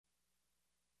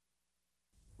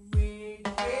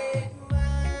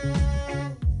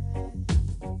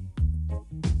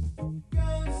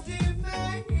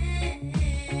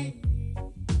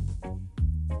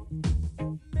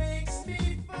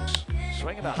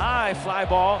Swinging a high fly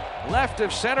ball, left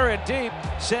of center and deep.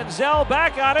 Senzel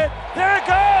back on it. There it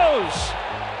goes!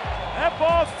 That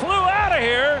ball flew out of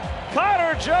here.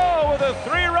 Connor Joe with a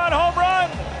 3-run home run.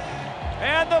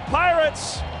 And the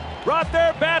Pirates brought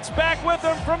their bats back with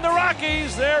them from the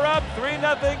Rockies. They're up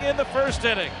 3-0 in the first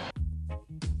inning.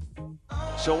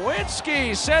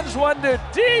 Sawinski sends one to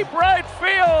deep right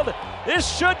field. This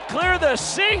should clear the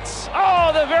seats.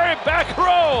 Oh, the very back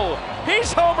row.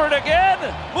 He's homered again.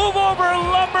 Move over,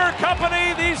 Lumber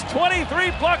Company. These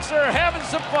 23 Bucs are having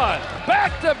some fun.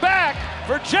 Back to back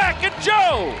for Jack and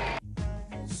Joe.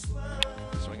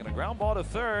 Swinging a ground ball to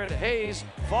third. Hayes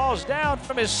falls down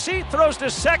from his seat, throws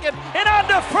to second, and on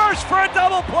to first for a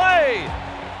double play.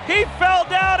 He fell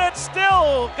down and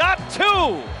still got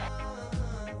two.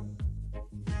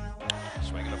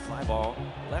 Swinging a fly ball,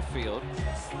 left field,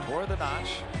 toward the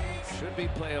notch, should be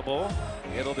playable.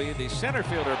 It'll be the center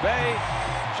fielder, Bay,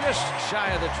 just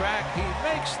shy of the track. He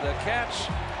makes the catch.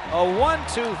 A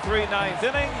 1-2-3 ninth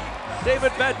inning.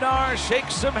 David Bednar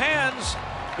shakes some hands.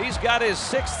 He's got his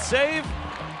 6th save.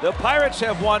 The Pirates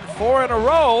have won 4 in a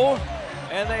row,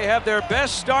 and they have their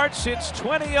best start since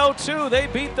 2002. They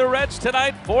beat the Reds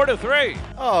tonight 4-3.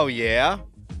 Oh, yeah.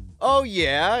 Oh,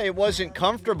 yeah, it wasn't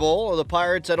comfortable. The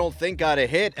Pirates, I don't think, got a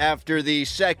hit after the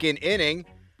 2nd inning,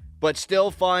 but still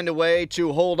find a way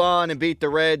to hold on and beat the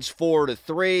Reds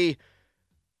 4-3.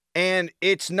 And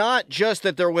it's not just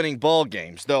that they're winning ball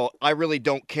games, though I really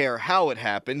don't care how it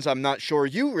happens. I'm not sure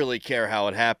you really care how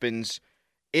it happens.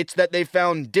 It's that they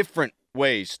found different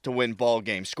ways to win ball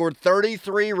games. Scored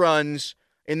 33 runs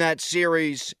in that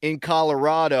series in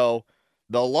Colorado.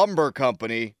 The Lumber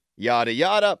Company, yada,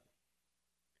 yada.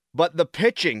 But the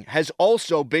pitching has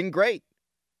also been great.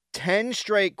 10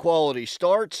 straight quality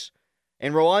starts.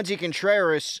 And Roansy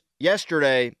Contreras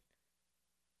yesterday,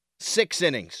 6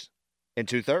 innings and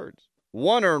 2/3.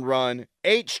 1 earned run,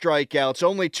 8 strikeouts,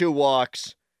 only 2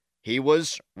 walks. He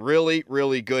was really,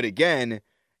 really good again.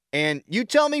 And you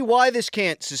tell me why this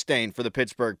can't sustain for the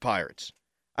Pittsburgh Pirates.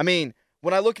 I mean,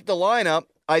 when I look at the lineup,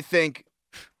 I think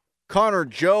Connor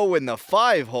Joe in the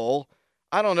 5-hole.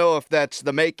 I don't know if that's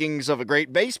the makings of a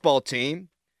great baseball team.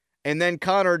 And then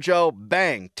Connor Joe,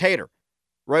 bang, tater,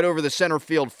 right over the center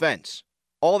field fence.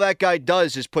 All that guy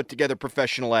does is put together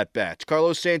professional at-bats.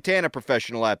 Carlos Santana,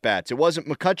 professional at-bats. It wasn't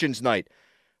McCutcheon's night,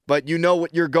 but you know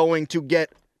what you're going to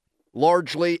get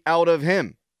largely out of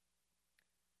him.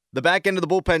 The back end of the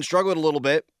bullpen struggled a little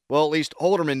bit. Well, at least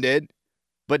Holderman did.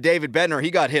 But David Bednar,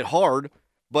 he got hit hard,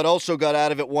 but also got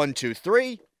out of it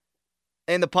 1-2-3.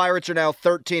 And the Pirates are now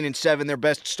 13-7, their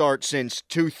best start since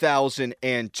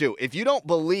 2002. If you don't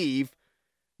believe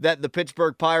that the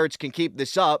Pittsburgh Pirates can keep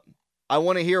this up, I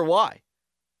want to hear why.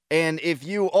 And if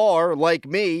you are, like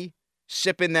me,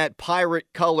 sipping that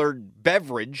pirate-colored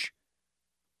beverage,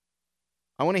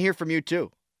 I want to hear from you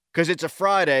too. Because it's a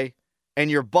Friday,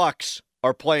 and your Bucs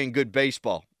are playing good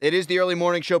baseball. It is the early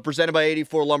morning show presented by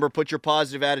 84 Lumber. Put your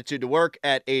positive attitude to work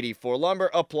at 84 Lumber.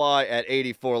 Apply at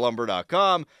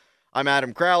 84lumber.com. I'm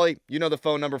Adam Crowley. You know the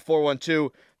phone number,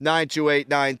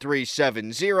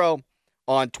 412-928-9370.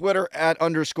 On Twitter,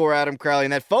 @_Adam Crowley.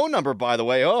 And that phone number, by the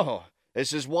way, oh,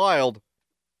 this is wild.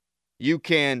 You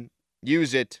can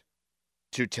use it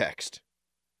to text.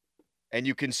 And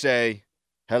you can say,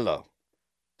 hello.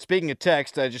 Speaking of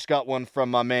text, I just got one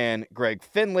from my man, Greg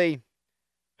Finley,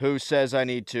 who says I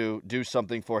need to do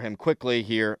something for him quickly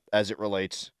here as it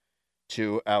relates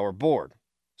to our board.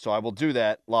 So I will do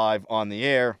that live on the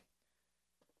air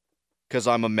because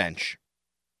I'm a mensch.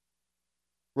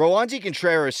 Roansy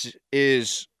Contreras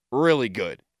is really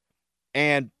good.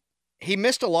 And he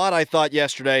missed a lot, I thought,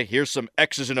 yesterday. Here's some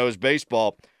X's and O's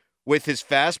baseball with his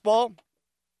fastball.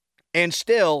 And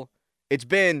still, it's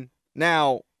been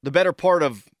now the better part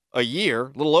of a year,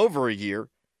 a little over a year.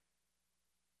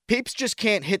 Peeps just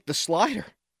can't hit the slider.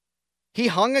 He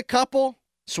hung a couple,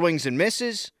 swings and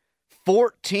misses,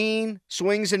 14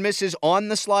 swings and misses on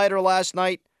the slider last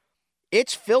night.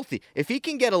 It's filthy. If he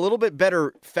can get a little bit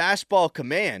better fastball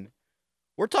command,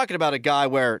 we're talking about a guy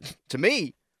where, to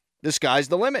me, the sky's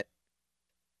the limit.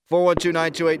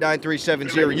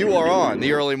 412-928-9370. You are on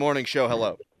the early morning show.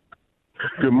 Hello.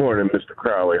 Good morning, Mr.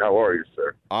 Crowley. How are you,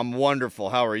 sir? I'm wonderful.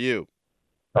 How are you?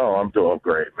 Oh, I'm doing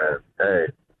great, man. Hey,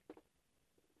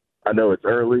 I know it's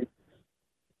early.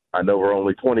 I know we're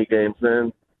only 20 games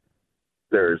in.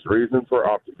 There's reason for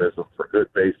optimism for good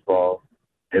baseball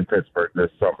in Pittsburgh this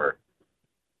summer.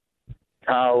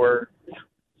 Power,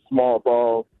 small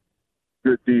ball,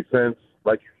 good defense.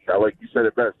 Like you said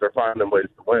it best, they're finding ways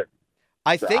to win.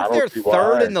 I think they're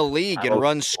third in the league in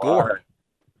runs scored.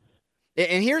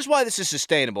 And here's why this is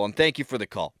sustainable, and thank you for the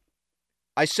call.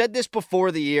 I said this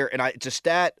before the year, and it's a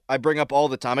stat I bring up all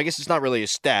the time. I guess it's not really a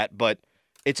stat, but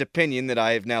it's opinion that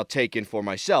I have now taken for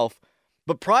myself.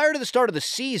 But prior to the start of the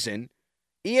season,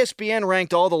 ESPN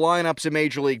ranked all the lineups in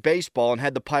Major League Baseball and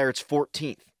had the Pirates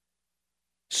 14th.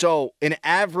 So an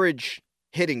average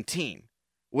hitting team,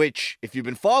 which, if you've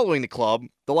been following the club,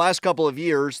 the last couple of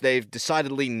years, they've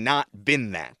decidedly not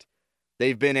been that.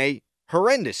 They've been a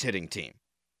horrendous hitting team.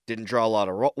 Didn't draw a lot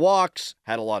of walks,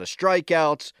 had a lot of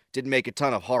strikeouts, didn't make a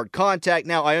ton of hard contact.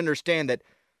 Now, I understand that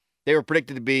they were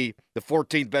predicted to be the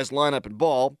 14th best lineup in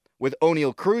ball, with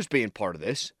O'Neal Cruz being part of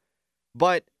this.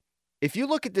 But if you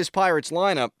look at this Pirates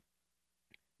lineup,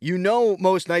 you know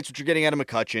most nights what you're getting out of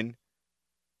McCutchen.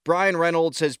 Brian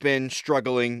Reynolds has been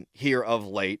struggling here of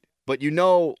late, but you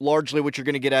know largely what you're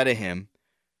going to get out of him.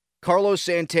 Carlos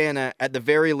Santana, at the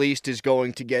very least, is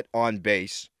going to get on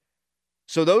base.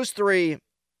 So those three,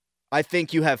 I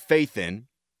think you have faith in.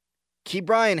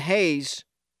 Ke'Bryan Hayes,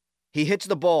 he hits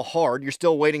the ball hard. You're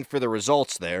still waiting for the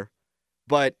results there,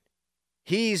 but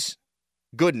he's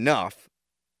good enough.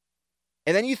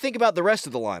 And then you think about the rest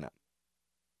of the lineup.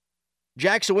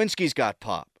 Jack Sawinski's got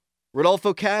pop.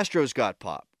 Rodolfo Castro's got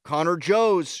pop. Connor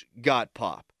Joe's got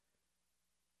pop.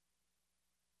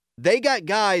 They got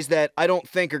guys that I don't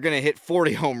think are going to hit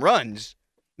 40 home runs,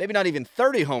 maybe not even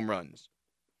 30 home runs.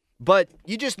 But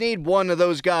you just need one of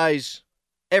those guys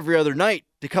every other night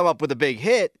to come up with a big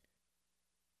hit,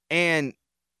 and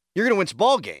you're going to win some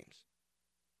ball games.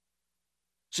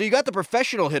 So you got the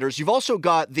professional hitters. You've also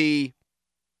got the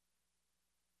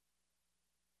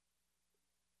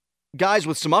guys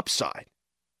with some upside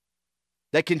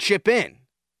that can chip in.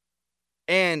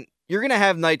 And you're going to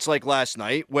have nights like last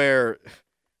night where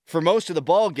for most of the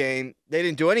ball game, they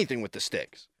didn't do anything with the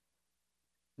sticks.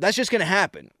 That's just going to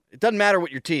happen. It doesn't matter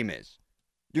what your team is.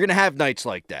 You're going to have nights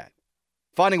like that.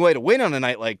 Finding a way to win on a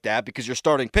night like that because your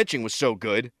starting pitching was so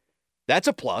good, that's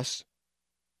a plus.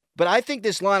 But I think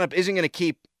this lineup isn't going to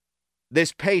keep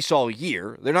this pace all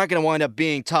year. They're not going to wind up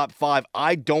being top 5,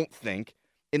 I don't think,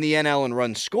 in the NL in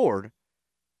runs scored.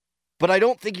 But I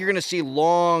don't think you're going to see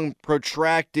long,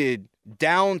 protracted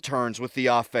downturns with the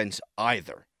offense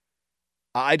either.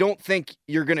 I don't think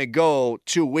you're going to go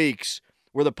 2 weeks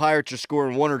where the Pirates are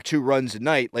scoring 1 or 2 runs a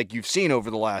night like you've seen over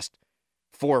the last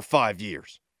 4 or 5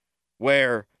 years.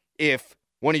 Where if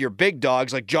one of your big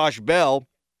dogs like Josh Bell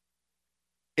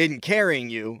isn't carrying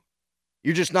you,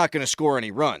 you're just not going to score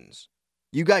any runs.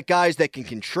 You got guys that can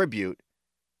contribute,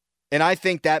 and I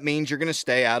think that means you're going to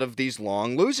stay out of these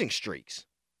long losing streaks.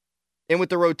 And with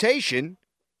the rotation,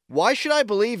 why should I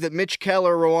believe that Mitch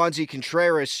Keller, Roansy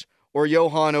Contreras, or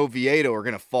Johan Oviedo are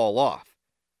going to fall off?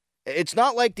 It's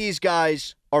not like these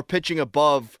guys are pitching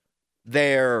above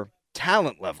their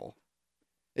talent level.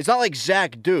 It's not like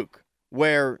Zach Duke,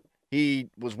 where he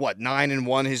was,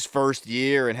 9-1 his first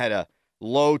year and had a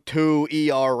low 2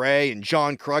 ERA, and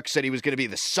John Kruk said he was going to be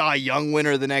the Cy Young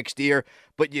winner the next year,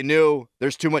 but you knew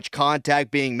there's too much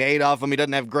contact being made off him. He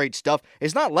doesn't have great stuff.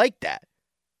 It's not like that.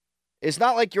 It's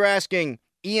not like you're asking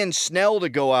Ian Snell to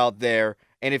go out there,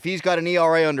 and if he's got an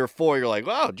ERA under 4, you're like,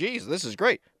 oh, geez, this is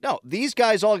great. No, these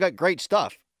guys all got great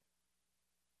stuff.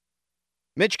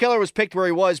 Mitch Keller was picked where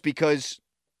he was because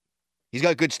he's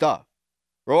got good stuff.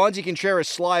 Roansy Contreras'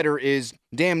 slider is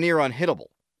damn near unhittable.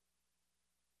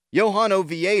 Johan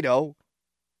Oviedo,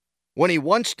 when he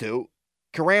wants to,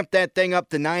 can ramp that thing up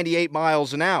to 98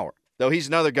 miles an hour, though he's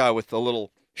another guy with a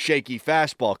little shaky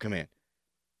fastball command.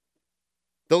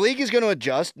 The league is going to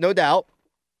adjust, no doubt,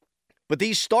 but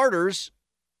these starters,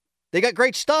 they got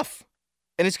great stuff,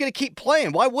 and it's going to keep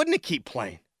playing. Why wouldn't it keep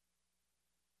playing?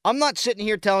 I'm not sitting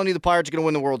here telling you the Pirates are going to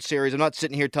win the World Series. I'm not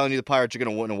sitting here telling you the Pirates are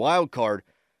going to win a wild card.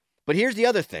 But here's the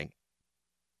other thing.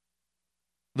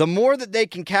 The more that they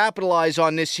can capitalize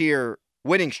on this here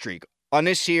winning streak, on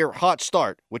this here hot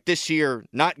start, with this here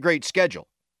not great schedule,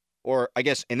 or I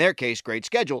guess in their case, great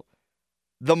schedule,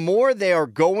 the more they are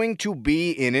going to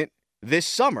be in it this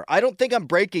summer. I don't think I'm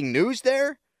breaking news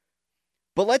there,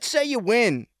 but let's say you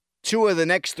win 2 of the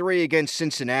next 3 against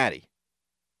Cincinnati.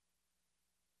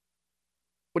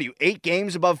 What are you, 8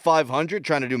 games above 500?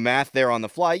 Trying to do math there on the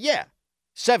fly? Yeah.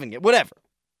 7, whatever.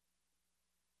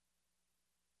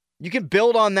 You can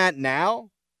build on that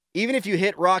now. Even if you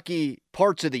hit rocky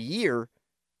parts of the year,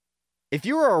 if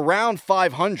you were around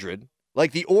 500,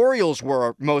 like the Orioles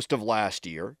were most of last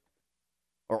year,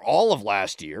 or all of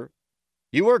last year,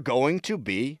 you are going to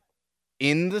be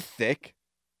in the thick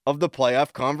of the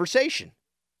playoff conversation.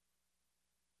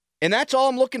 And that's all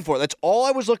I'm looking for. That's all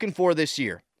I was looking for this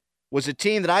year, was a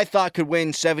team that I thought could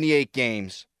win 78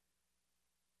 games.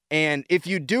 And if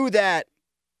you do that,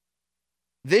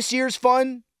 this year's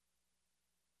fun,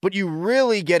 but you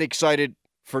really get excited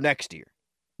for next year.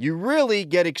 You really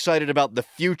get excited about the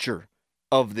future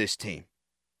of this team.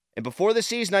 And before the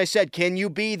season, I said, can you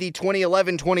be the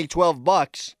 2011-2012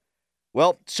 Bucs?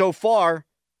 Well, so far,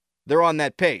 they're on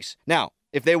that pace. Now,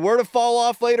 if they were to fall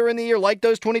off later in the year like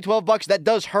those 2012 Bucs, that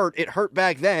does hurt. It hurt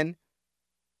back then.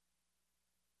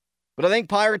 But I think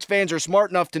Pirates fans are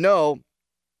smart enough to know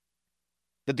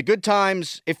that the good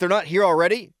times, if they're not here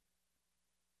already,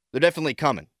 they're definitely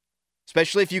coming.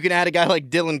 Especially if you can add a guy like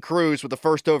Dylan Cruz with the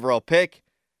first overall pick.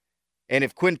 And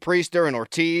if Quinn Priester and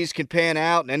Ortiz can pan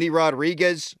out and Andy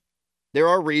Rodriguez, there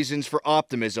are reasons for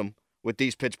optimism with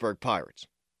these Pittsburgh Pirates.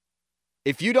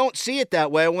 If you don't see it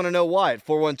that way, I want to know why at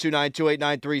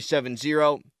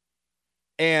 412-928-9370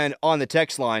 and on the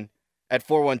text line at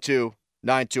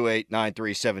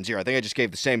 412-928-9370. I think I just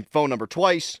gave the same phone number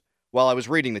twice while I was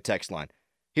reading the text line.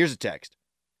 Here's a text.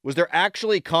 Was there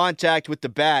actually contact with the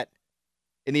bat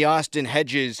in the Austin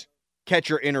Hedges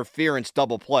catcher interference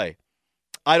double play?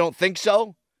 I don't think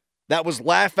so. That was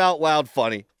laugh out loud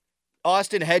funny.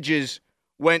 Austin Hedges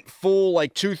went full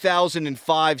like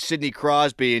 2005 Sidney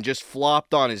Crosby and just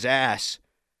flopped on his ass.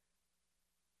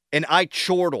 And I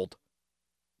chortled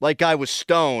like I was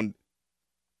stoned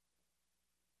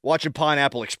watching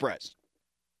Pineapple Express.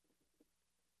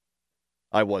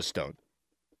 I was stoned.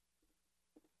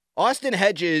 Austin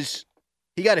Hedges,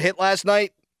 he got a hit last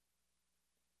night.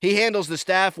 He handles the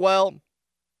staff well.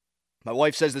 My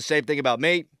wife says the same thing about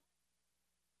me.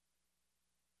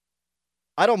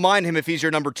 I don't mind him if he's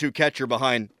your number 2 catcher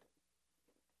behind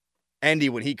Andy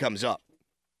when he comes up.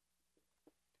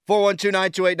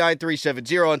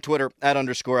 412-928-9370 on Twitter,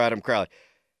 @_Adam Crowley.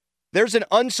 There's an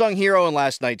unsung hero in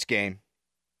last night's game.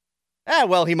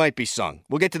 Well, he might be sung.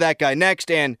 We'll get to that guy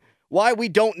next and why we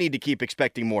don't need to keep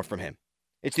expecting more from him.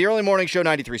 It's the Early Morning Show,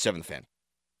 93.7 The Fan.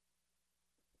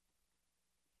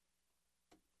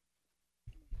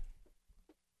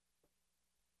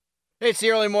 It's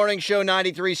the Early Morning Show,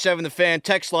 93.7 The Fan.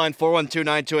 Text line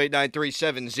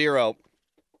 412-928-9370.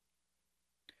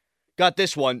 Got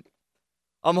this one.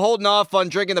 I'm holding off on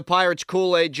drinking the Pirates'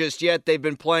 Kool-Aid just yet. They've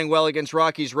been playing well against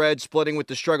Rockies Reds, splitting with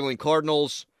the struggling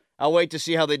Cardinals. I'll wait to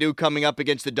see how they do coming up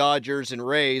against the Dodgers and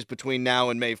Rays between now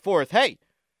and May 4th. Hey,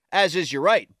 as is your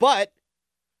right. But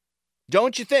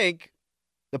don't you think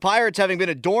the Pirates, having been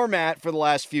a doormat for the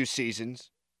last few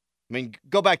seasons, I mean,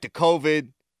 go back to COVID,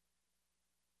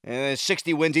 and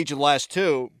 60 wins each of the last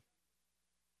 2.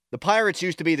 The Pirates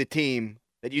used to be the team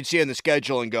that you'd see on the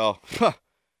schedule and go,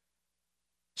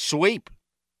 sweep.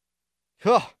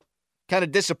 Kind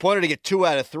of disappointed to get 2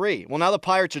 out of 3. Well, now the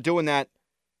Pirates are doing that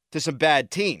to some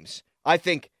bad teams. I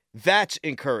think that's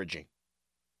encouraging.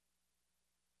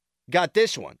 Got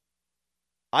this one.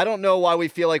 I don't know why we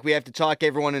feel like we have to talk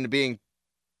everyone into being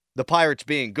the Pirates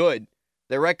being good.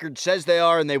 Their record says they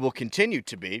are, and they will continue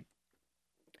to be.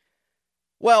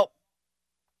 Well,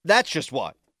 that's just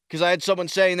why. Because I had someone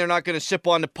saying they're not going to sip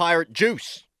on the Pirate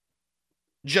juice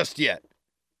just yet.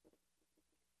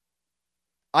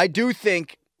 I do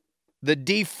think the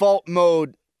default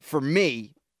mode for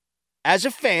me, as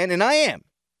a fan, and I am,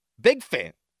 big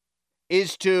fan,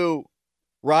 is to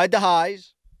ride the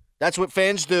highs. That's what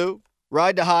fans do.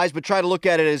 Ride the highs, but try to look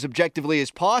at it as objectively as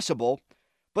possible.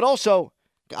 But also,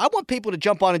 I want people to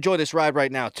jump on and enjoy this ride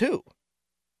right now, too.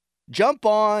 Jump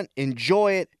on,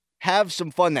 enjoy it, have some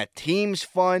fun. That team's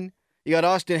fun. You got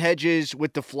Austin Hedges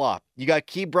with the flop. You got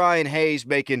Ke'Bryan Hayes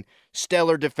making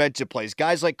stellar defensive plays.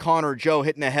 Guys like Connor Joe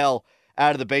hitting the hell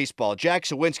out of the baseball. Jack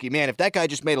Sawinski, man, if that guy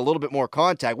just made a little bit more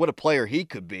contact, what a player he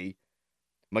could be.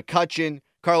 McCutchen,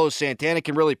 Carlos Santana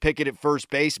can really pick it at first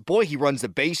base. Boy, he runs the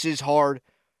bases hard.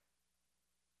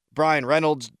 Brian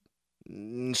Reynolds,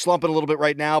 slumping a little bit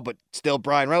right now, but still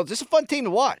Brian Reynolds. This is a fun team to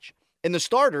watch. In the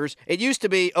starters, it used to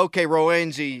be, okay,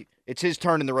 Roansy, it's his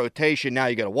turn in the rotation, now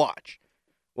you got to watch.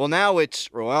 Well, now it's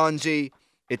Roansy,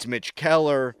 it's Mitch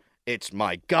Keller, it's,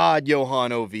 my God,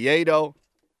 Johan Oviedo.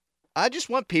 I just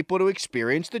want people to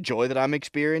experience the joy that I'm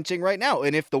experiencing right now.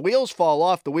 And if the wheels fall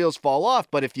off, the wheels fall off.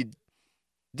 But if you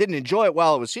didn't enjoy it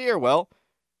while it was here, well,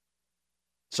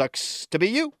 sucks to be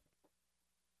you.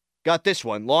 Got this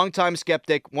one. Longtime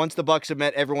skeptic. Once the Bucs have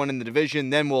met everyone in the division,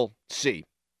 then we'll see.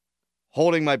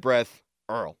 Holding my breath,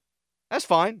 Earl. That's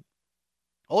fine.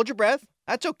 Hold your breath.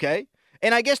 That's okay.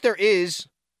 And I guess there is,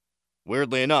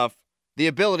 weirdly enough, the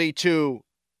ability to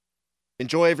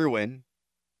enjoy every win,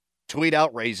 tweet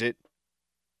out, raise it,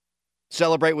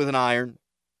 celebrate with an iron,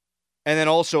 and then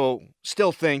also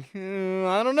still think,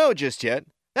 I don't know just yet.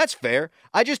 That's fair.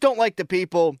 I just don't like the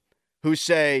people who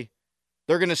say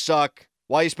they're going to suck.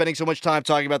 Why are you spending so much time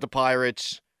talking about the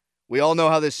Pirates? We all know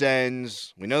how this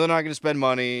ends. We know they're not going to spend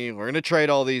money. We're going to trade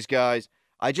all these guys.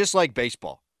 I just like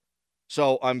baseball.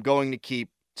 So I'm going to keep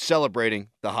celebrating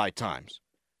the high times.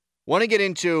 Want to get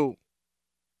into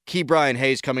Key Brian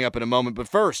Hayes coming up in a moment. But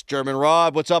first, German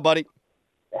Rob, what's up, buddy?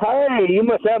 Hey, you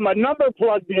must have my number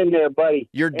plugged in there, buddy.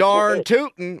 You're darn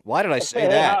tootin'. Why did I say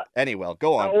that? Anyway,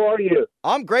 go on. How are you?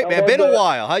 I'm great, man. Been a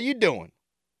while. How you doing?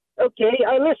 Okay,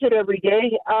 I listen every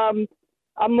day.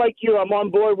 I'm like you. I'm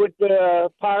on board with the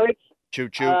Pirates.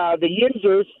 Choo-choo.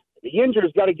 The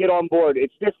Yinzers got to get on board.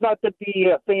 It's just not to be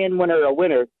a fan winner or a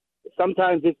winner.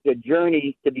 Sometimes it's the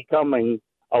journey to becoming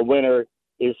a winner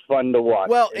is fun to watch.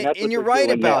 Well, and you're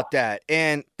right about that.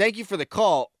 And thank you for the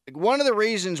call. One of the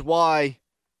reasons why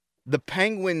the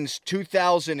Penguins'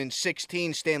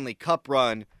 2016 Stanley Cup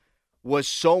run was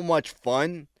so much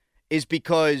fun is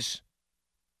because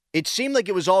it seemed like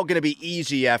it was all going to be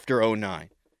easy after 2009.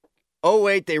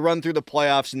 2008, they run through the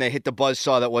playoffs and they hit the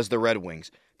buzzsaw that was the Red Wings.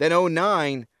 Then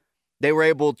 2009, they were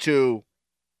able to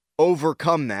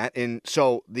overcome that. And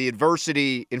so the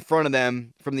adversity in front of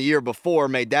them from the year before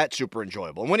made that super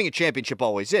enjoyable. And winning a championship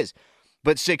always is.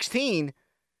 But 16,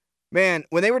 man,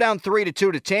 when they were down 3-2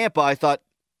 to Tampa, I thought,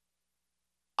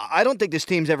 I don't think this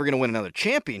team's ever going to win another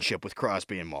championship with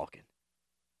Crosby and Malkin.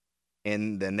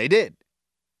 And then they did.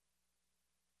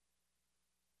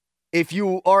 If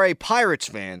you are a Pirates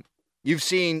fan, you've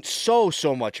seen so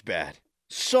much bad.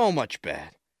 So much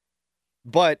bad.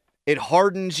 But it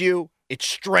hardens you. It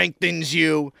strengthens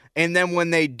you. And then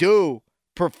when they do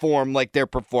perform like they're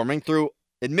performing through,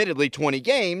 admittedly, 20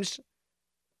 games,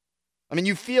 I mean,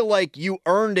 you feel like you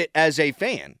earned it as a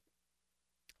fan.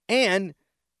 And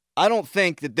I don't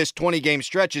think that this 20-game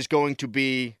stretch is going to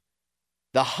be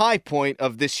the high point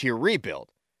of this here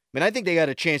rebuild. I mean, I think they got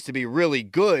a chance to be really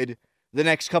good the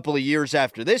next couple of years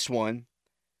after this one.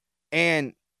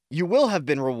 And you will have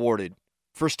been rewarded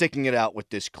for sticking it out with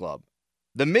this club.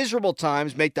 The miserable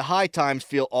times make the high times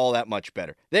feel all that much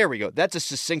better. There we go. That's a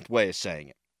succinct way of saying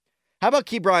it. How about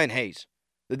Key Brian Hayes?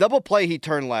 The double play he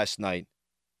turned last night,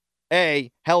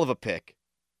 hell of a pick.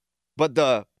 But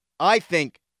I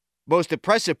think, most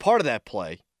impressive part of that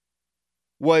play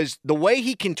was the way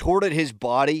he contorted his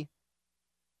body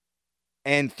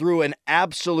and threw an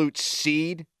absolute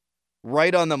seed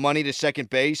right on the money to second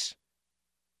base.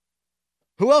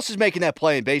 Who else is making that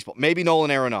play in baseball? Maybe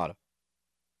Nolan Arenado.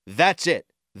 That's it.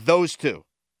 Those two.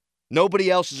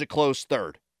 Nobody else is a close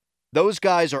third. Those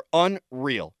guys are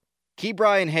unreal. Key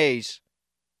Brian Hayes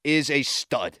is a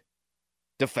stud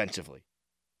defensively.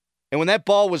 And when that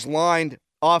ball was lined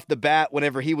off the bat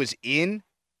whenever he was in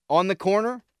on the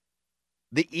corner,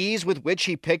 the ease with which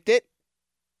he picked it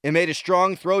and made a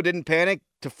strong throw, didn't panic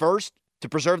to first to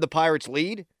preserve the Pirates'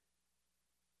 lead.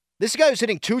 This guy was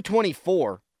hitting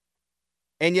 .224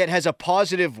 and yet has a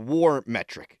positive WAR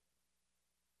metric.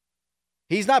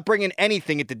 He's not bringing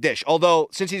anything at the dish, although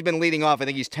since he's been leading off, I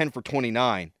think he's 10 for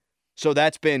 29, so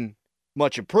that's been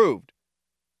much improved.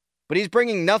 But he's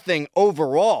bringing nothing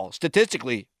overall,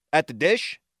 statistically, at the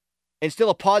dish, and still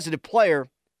a positive player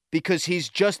because he's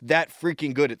just that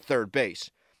freaking good at third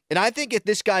base. And I think if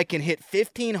this guy can hit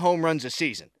 15 home runs a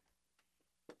season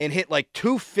and hit like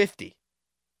 250,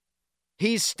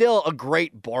 he's still a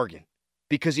great bargain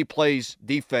because he plays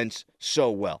defense so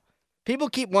well. People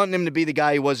keep wanting him to be the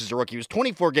guy he was as a rookie. He was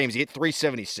 24 games. He hit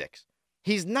 .376.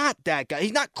 He's not that guy.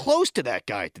 He's not close to that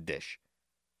guy at the dish.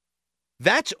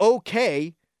 That's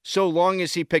okay so long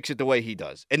as he picks it the way he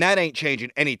does. And that ain't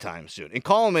changing anytime soon. And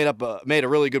Colin made a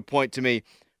really good point to me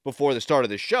before the start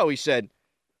of the show. He said,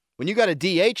 when you got a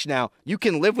DH now, you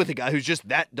can live with a guy who's just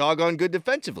that doggone good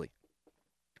defensively.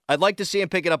 I'd like to see him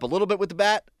pick it up a little bit with the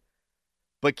bat.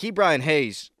 But Key Brian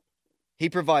Hayes, he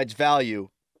provides value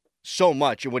so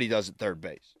much in what he does at third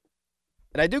base.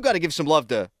 And I do got to give some love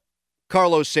to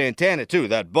Carlos Santana, too,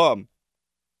 that bum.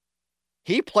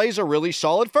 He plays a really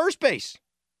solid first base.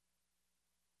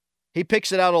 He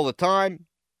picks it out all the time,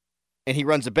 and he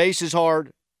runs the bases hard.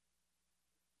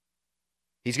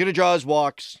 He's going to draw his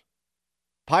walks.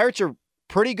 Pirates are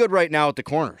pretty good right now at the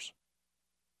corners,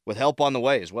 with help on the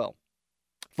way as well.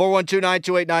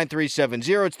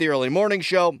 412-928-9370. It's the early morning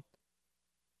show.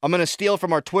 I'm going to steal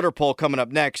from our Twitter poll coming up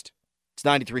next. It's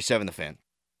 93.7 The Fan.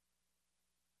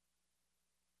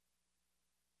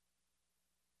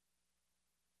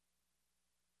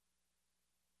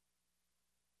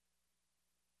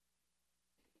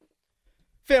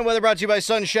 Fan weather brought to you by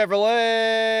Sun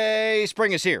Chevrolet.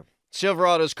 Spring is here.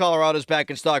 Silverados, Colorado's back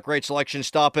in stock. Great selection.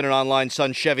 Stop in at online,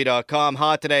 sunchevy.com.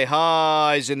 Hot today,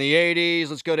 highs in the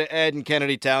 80s. Let's go to Ed in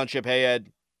Kennedy Township. Hey,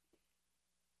 Ed.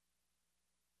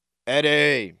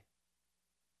 Eddie.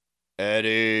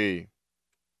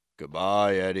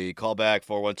 Goodbye, Eddie. Call back,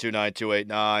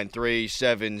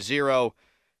 412-928-9370.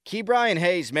 Key Brian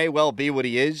Hayes may well be what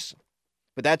he is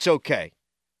but that's okay.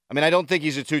 I mean, I don't think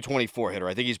he's a 224 hitter.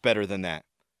 I think he's better than that.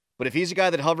 But if he's a guy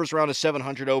that hovers around a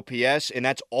 700 OPS and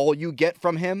that's all you get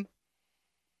from him,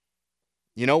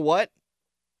 you know what?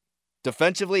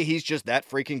 Defensively, he's just that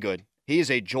freaking good. He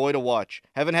is a joy to watch.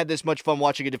 Haven't had this much fun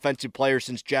watching a defensive player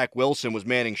since Jack Wilson was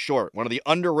manning short. One of the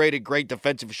underrated great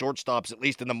defensive shortstops, at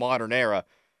least in the modern era.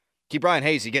 Keep Brian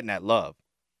Hayes getting that love.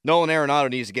 Nolan Arenado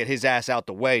needs to get his ass out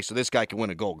the way so this guy can win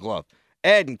a Gold Glove.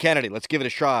 Ed and Kennedy, let's give it a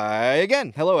try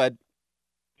again. Hello, Ed.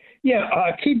 Yeah,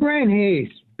 keep Brian Hayes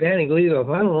batting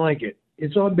leadoff. I don't like it.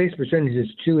 His on-base percentage is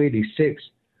 .286.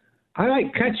 I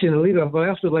like Kutch in the leadoff, but I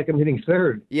also like him hitting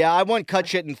third. Yeah, I want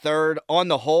Kutch hitting third. On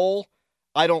the whole,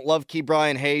 I don't love Key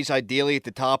Brian Hayes ideally at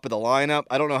the top of the lineup.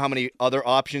 I don't know how many other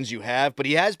options you have, but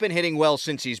he has been hitting well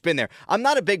since he's been there. I'm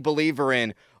not a big believer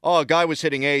in, a guy was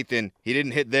hitting eighth and he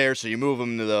didn't hit there, so you move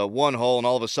him to the one hole and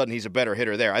all of a sudden he's a better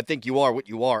hitter there. I think you are what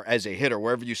you are as a hitter,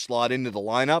 wherever you slot into the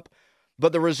lineup.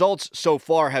 But the results so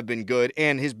far have been good,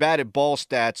 and his batted ball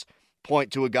stats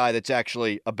point to a guy that's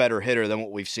actually a better hitter than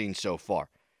what we've seen so far.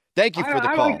 Thank you for the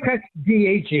call. I like Kutch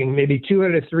DHing maybe 2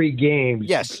 out of 3 games.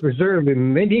 Yes. Preserve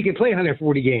him. Maybe he could play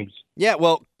 140 games. Yeah,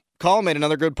 well, Colin made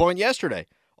another good point yesterday.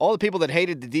 All the people that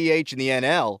hated the DH in the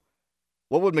NL,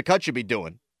 what would McCutcheon be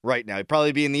doing right now? He'd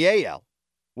probably be in the AL.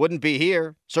 Wouldn't be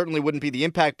here. Certainly wouldn't be the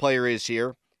impact player is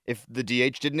here if the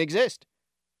DH didn't exist.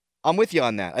 I'm with you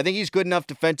on that. I think he's good enough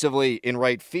defensively in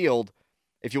right field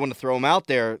if you want to throw him out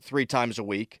there 3 times a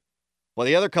week. Well,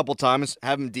 the other couple times,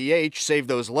 have him DH, save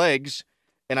those legs,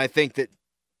 and I think that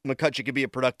McCutcheon could be a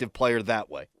productive player that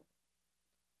way.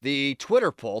 The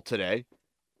Twitter poll today,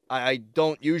 I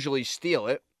don't usually steal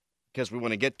it because we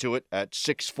want to get to it at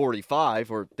 6:45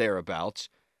 or thereabouts.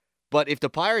 But if the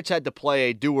Pirates had to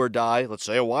play a do or die, let's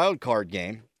say a wild card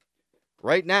game,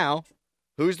 right now,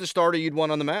 who's the starter you'd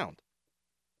want on the mound?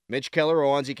 Mitch Keller,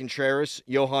 Roansy Contreras,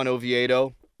 Johan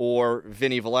Oviedo, or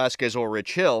Vinny Velasquez or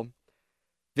Rich Hill.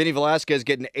 Vinny Velasquez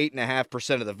getting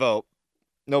 8.5% of the vote.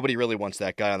 Nobody really wants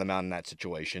that guy on the mound in that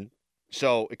situation.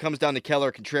 So it comes down to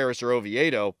Keller, Contreras, or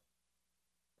Oviedo.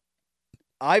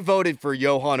 I voted for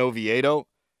Johan Oviedo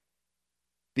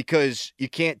because you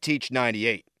can't teach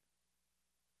 98.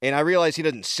 And I realize he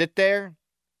doesn't sit there,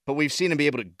 but we've seen him be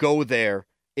able to go there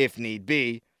if need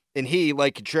be. And he,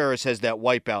 like Contreras, has that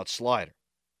wipeout slider.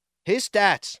 His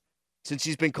stats, since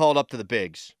he's been called up to the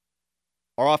bigs,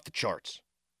 are off the charts.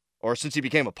 Or since he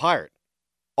became a Pirate,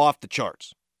 off the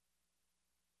charts.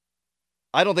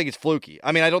 I don't think it's fluky.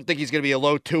 I mean, I don't think he's going to be a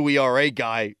low 2 ERA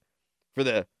guy for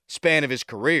the span of his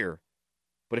career.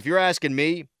 But if you're asking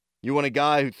me, you want a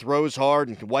guy who throws hard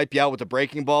and can wipe you out with a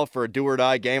breaking ball for a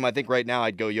do-or-die game, I think right now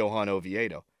I'd go Johan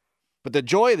Oviedo. But the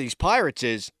joy of these Pirates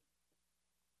is,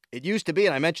 it used to be,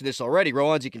 and I mentioned this already,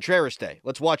 Roansy Contreras Day.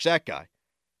 Let's watch that guy.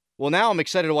 Well, now I'm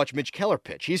excited to watch Mitch Keller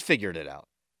pitch. He's figured it out.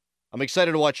 I'm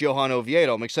excited to watch Johan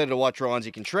Oviedo. I'm excited to watch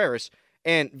Roansy Contreras.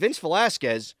 And Vince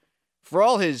Velasquez, for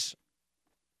all his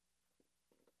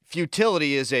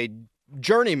futility as a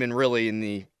journeyman, really,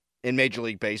 in Major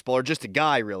League Baseball, or just a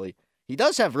guy, really, he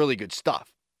does have really good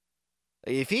stuff.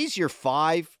 If he's your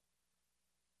 5,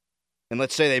 and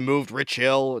let's say they moved Rich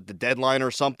Hill at the deadline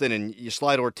or something, and you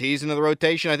slide Ortiz into the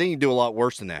rotation, I think you can do a lot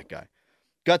worse than that guy.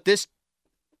 Got this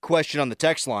question on the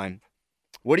text line.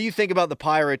 What do you think about the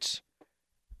Pirates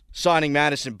signing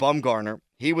Madison Bumgarner?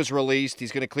 He was released.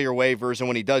 He's going to clear waivers, and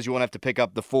when he does, you won't have to pick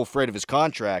up the full freight of his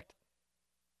contract.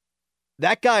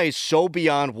 That guy is so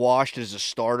beyond washed as a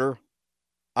starter,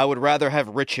 I would rather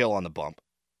have Rich Hill on the bump.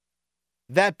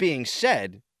 That being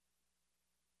said,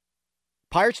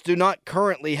 Pirates do not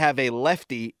currently have a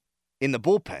lefty in the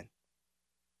bullpen.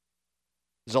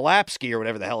 Zalapsky, or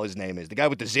whatever the hell his name is, the guy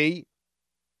with the Z,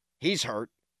 he's hurt.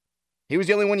 He was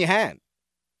the only one you had.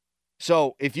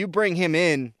 So if you bring him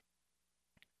in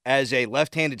as a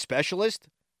left-handed specialist,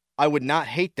 I would not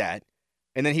hate that.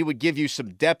 And then he would give you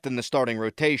some depth in the starting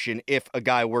rotation if a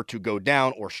guy were to go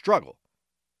down or struggle.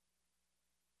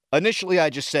 Initially, I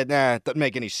just said, it doesn't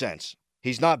make any sense.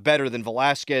 He's not better than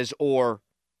Velasquez or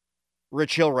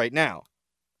Rich Hill right now.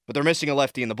 But they're missing a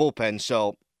lefty in the bullpen,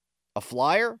 so a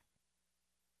flyer?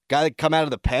 Guy that come out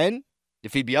of the pen?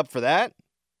 If he'd be up for that?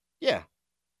 Yeah.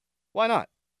 Why not?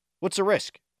 What's the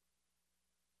risk?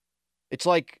 It's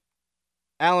like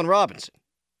Allen Robinson.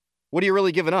 What are you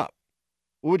really giving up?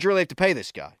 What would you really have to pay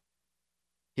this guy?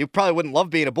 He probably wouldn't love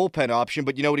being a bullpen option,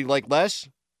 but you know what he'd like less?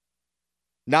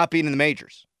 Not being in the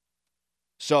majors.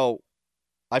 So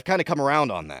I've kind of come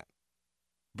around on that.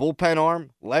 Bullpen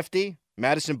arm, lefty,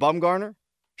 Madison Bumgarner?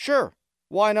 Sure,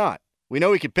 why not? We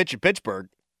know he can pitch in Pittsburgh.